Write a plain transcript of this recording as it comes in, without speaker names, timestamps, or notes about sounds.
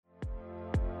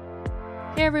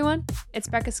Hey everyone, it's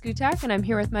Becca Skutak, and I'm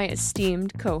here with my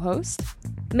esteemed co-host,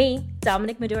 me,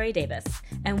 Dominic Midori Davis,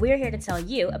 and we're here to tell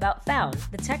you about Found,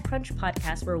 the TechCrunch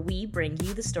podcast where we bring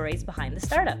you the stories behind the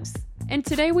startups. And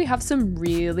today we have some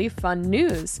really fun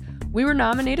news. We were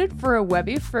nominated for a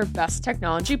Webby for Best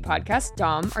Technology Podcast.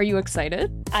 Dom, are you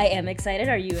excited? I am excited.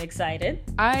 Are you excited?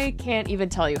 I can't even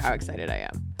tell you how excited I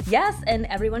am. Yes, and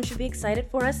everyone should be excited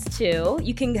for us too.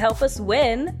 You can help us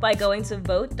win by going to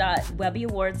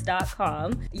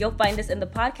vote.webbyawards.com. You'll find us in the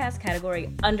podcast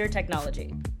category under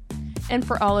technology. And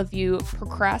for all of you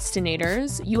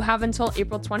procrastinators, you have until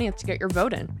April 20th to get your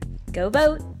vote in. Go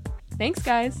vote. Thanks,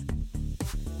 guys.